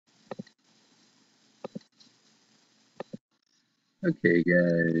Okay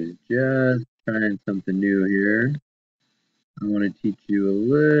guys, just trying something new here. I want to teach you a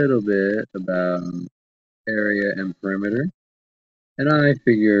little bit about area and perimeter. And I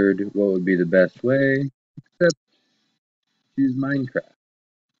figured what would be the best way, except choose Minecraft.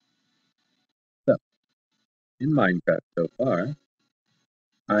 So, in Minecraft so far,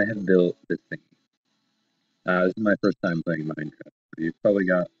 I have built this thing. This is my first time playing Minecraft, so you've probably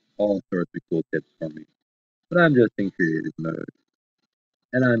got all sorts of cool tips for me. But I'm just in creative mode,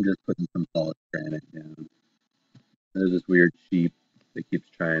 and I'm just putting some polished granite down. There's this weird sheep that keeps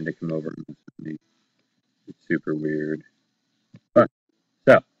trying to come over and mess with me. It's super weird. But,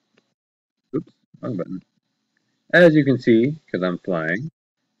 so, oops, wrong button. As you can see, because I'm flying,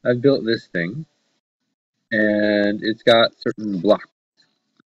 I've built this thing, and it's got certain blocks.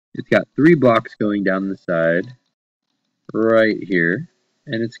 It's got 3 blocks going down the side, right here,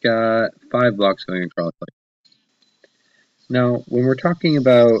 and it's got 5 blocks going across. Now, when we're talking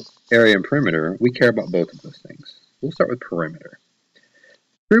about area and perimeter, we care about both of those things. We'll start with perimeter.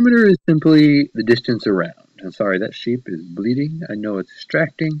 Perimeter is simply the distance around. I'm sorry, that sheep is bleeding. I know it's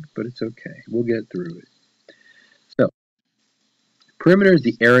distracting, but it's okay. We'll get through it. So, perimeter is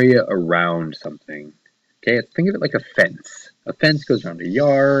the area around something. Okay, think of it like a fence. A fence goes around a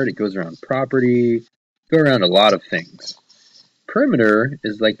yard, it goes around property, goes around a lot of things. Perimeter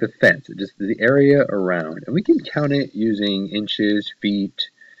is like the fence, it's just the area around. And we can count it using inches, feet,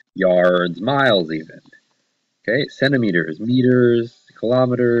 yards, miles even. Okay, centimeters, meters,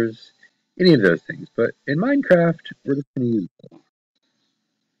 kilometers, any of those things. But in Minecraft, we're just going to use blocks.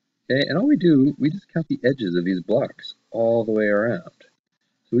 Okay, and all we do, we just count the edges of these blocks all the way around.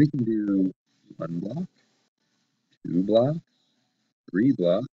 So we can do 1 block, 2 blocks, 3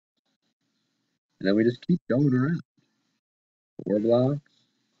 blocks, and then we just keep going around. 4 blocks,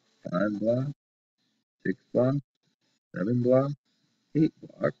 5 blocks, 6 blocks, 7 blocks, 8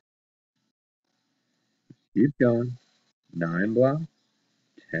 blocks. Keep going. 9 blocks,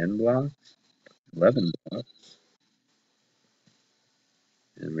 10 blocks, 11 blocks,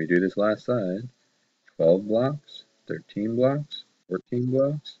 and we do this last side. 12 blocks, 13 blocks, 14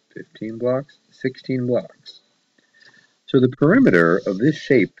 blocks, 15 blocks, 16 blocks. So the perimeter of this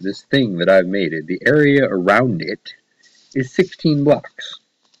shape, this thing that I've made it, the area around it, is 16 blocks.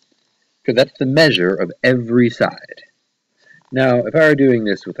 Because that's the measure of every side. Now, if I were doing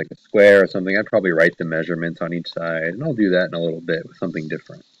this with like a square or something, I'd probably write the measurements on each side, and I'll do that in a little bit with something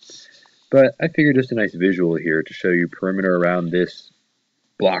different. But I figured just a nice visual here to show you perimeter around this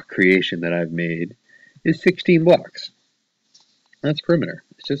block creation that I've made is 16 blocks. That's perimeter.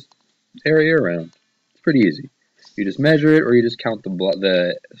 It's just area around. It's pretty easy. You just measure it or you just count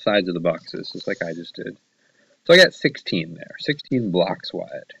the sides of the boxes, just like I just did. So I got 16 there, 16 blocks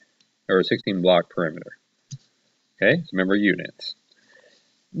wide, or 16 block perimeter. Okay, so remember units.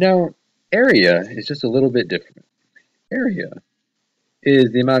 Now, area is just a little bit different. Area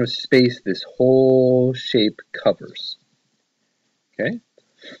is the amount of space this whole shape covers. Okay,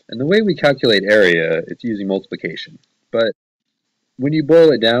 and the way we calculate area, it's using multiplication. But when you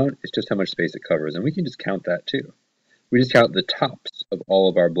boil it down, it's just how much space it covers, and we can just count that too. We just count the tops of all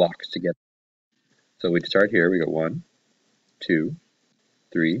of our blocks together. So we start here, we go 1, 2,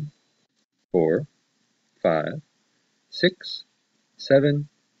 3, 4, 5, 6, 7,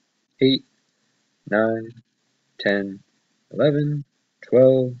 8, 9, 10, 11,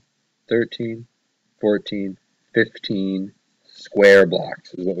 12, 13, 14, 15 square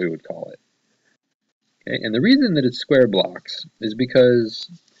blocks is what we would call it. Okay, and the reason that it's square blocks is because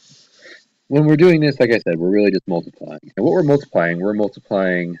when we're doing this, like I said, we're really just multiplying. And what we're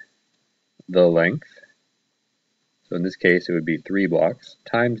multiplying the length. So in this case, it would be 3 blocks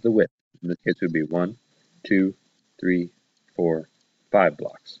times the width. In this case, it would be 1, 2, 3, 4, 5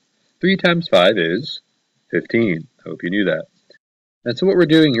 blocks. 3 times 5 is 15. I hope you knew that. And so what we're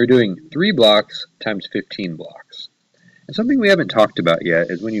doing, you're doing 3 blocks times 15 blocks. And something we haven't talked about yet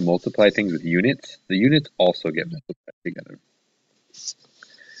is when you multiply things with units, the units also get multiplied together.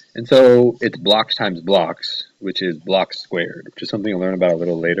 And so it's blocks times blocks, which is blocks squared, which is something we'll learn about a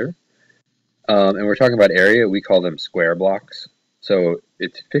little later. And we're talking about area, we call them square blocks. So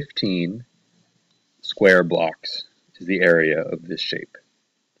it's 15 square blocks is the area of this shape.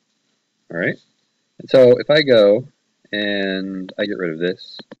 All right? And so if I go and I get rid of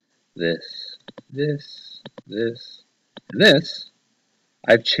this, this, this, this, and this,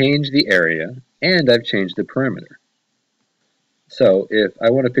 I've changed the area and I've changed the perimeter. So if I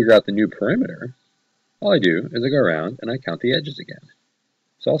want to figure out the new perimeter, all I do is I go around and I count the edges again.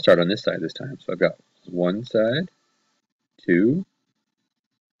 So I'll start on this side this time. So I've got 1 side, 2,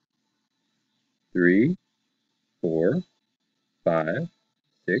 3, 4, 5,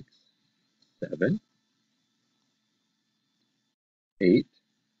 6, 7, 8,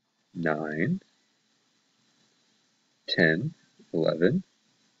 9, 10, 11,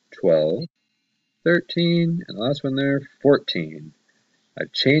 12, 13, and the last one there, 14.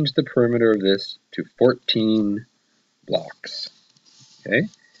 I've changed the perimeter of this to 14 blocks. Okay.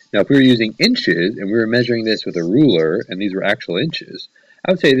 Now, if we were using inches and we were measuring this with a ruler, and these were actual inches,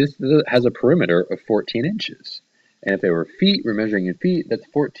 I would say this has a perimeter of 14 inches. And if they were feet, we're measuring in feet, that's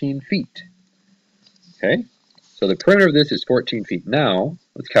 14 feet. Okay. So the perimeter of this is 14 feet. Now,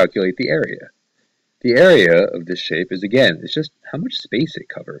 let's calculate the area. The area of this shape is, again, it's just how much space it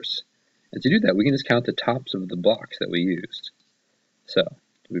covers. And to do that, we can just count the tops of the blocks that we used. So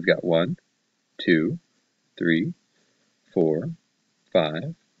we've got 1, 2, 3, 4,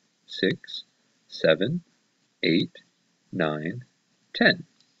 5, 6, 7, 8, 9, 10.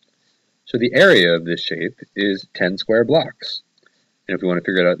 So the area of this shape is 10 square blocks. And if we want to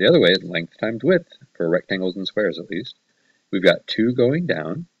figure it out the other way, it's length times width, for rectangles and squares at least. We've got 2 going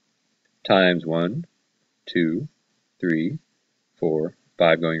down, times 1, 2, 3, 4,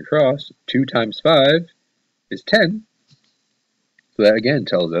 5 going across. 2 times 5 is 10. So that again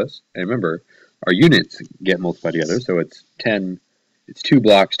tells us, and remember, our units get multiplied together, so it's 10, it's 2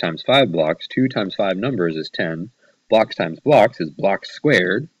 blocks times 5 blocks. 2 times 5 numbers is 10. Blocks times blocks is blocks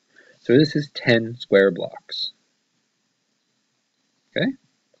squared. So this is 10 square blocks. Okay,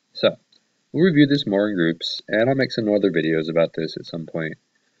 so we'll review this more in groups, and I'll make some other videos about this at some point.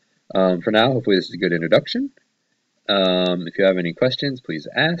 For now, hopefully this is a good introduction. If you have any questions, please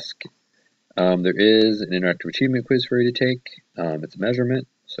ask. There is an interactive achievement quiz for you to take. It's a measurement,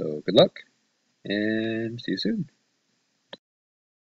 so good luck, and see you soon.